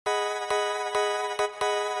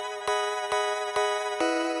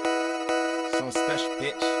Something special,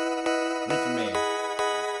 bitch. Reefer Man.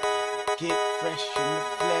 Get fresh in the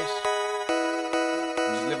flesh.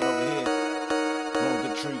 I'm just living over here. I'm on a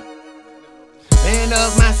good tree. Man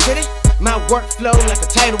of my city, my workflow like a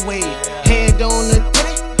tidal wave. Hand on the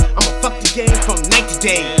titty, I'ma fuck the game from night to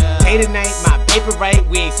day. Day to night, my paper right,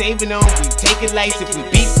 we ain't saving them, we taking lights. If we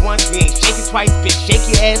beat once, we ain't shaking twice. Bitch, shake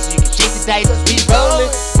your ass so you can shake the dice. We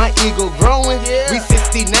rollin', my ego growing. We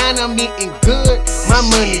 69, I'm eating good. My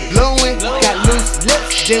money blowing. Got loose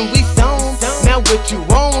lips, then we sewn. Now what you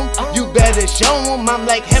want, you better show 'em. I'm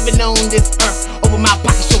like heaven on this earth. Over my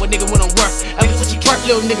pocket, show a nigga what I'm worth. Ever since you twerk,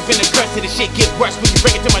 little nigga been a curse. Till the shit get worse when you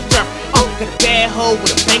bring it to my turf. Got a bad hoe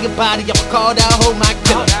with a banging body. I'ma call that hoe my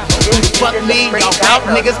killer. Fuck me, y'all rap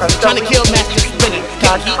niggas tryna kill Master Splinter.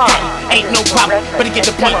 Ain't no problem, but to get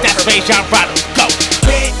the point, that's Ray John Rodder. Go.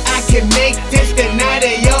 Bet I can make this the night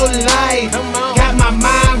of your life. Got my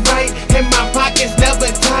mind right and my pockets never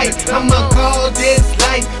tight. I'ma call this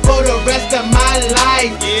life for the rest of my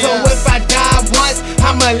life. So if I die once,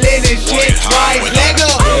 I'ma live this shit twice. Let go.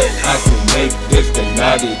 I can make this the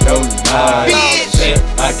night of your life. Bet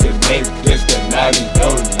I can make this the night of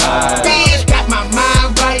your life. Bitch, got my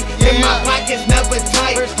mind right and my pockets never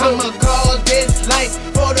tight. I'ma call